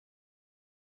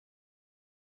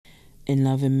In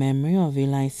loving memory of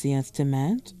Eliseus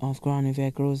Timaitre of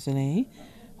Granivier Rosalie,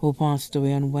 who passed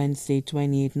away on Wednesday,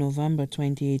 28 November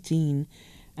 2018,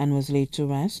 and was laid to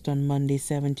rest on Monday,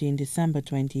 17 December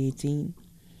 2018.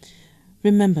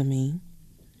 Remember me.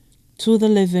 To the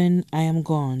living I am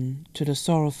gone, to the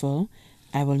sorrowful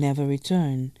I will never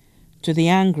return, to the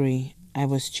angry I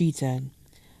was cheated,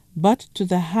 but to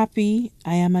the happy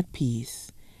I am at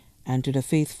peace, and to the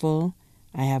faithful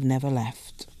I have never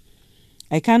left.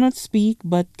 I cannot speak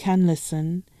but can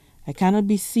listen, I cannot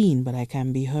be seen but I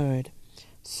can be heard.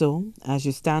 So, as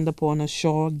you stand upon a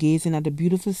shore gazing at the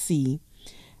beautiful sea,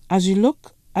 as you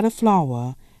look at a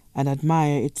flower and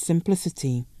admire its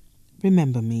simplicity,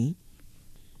 remember me.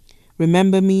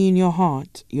 Remember me in your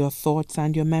heart, your thoughts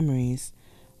and your memories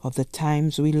of the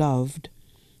times we loved,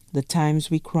 the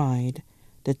times we cried,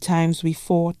 the times we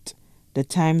fought, the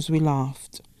times we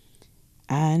laughed.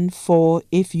 And for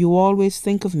if you always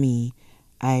think of me,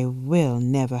 I will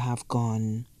never have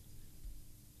gone.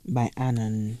 By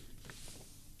Annan.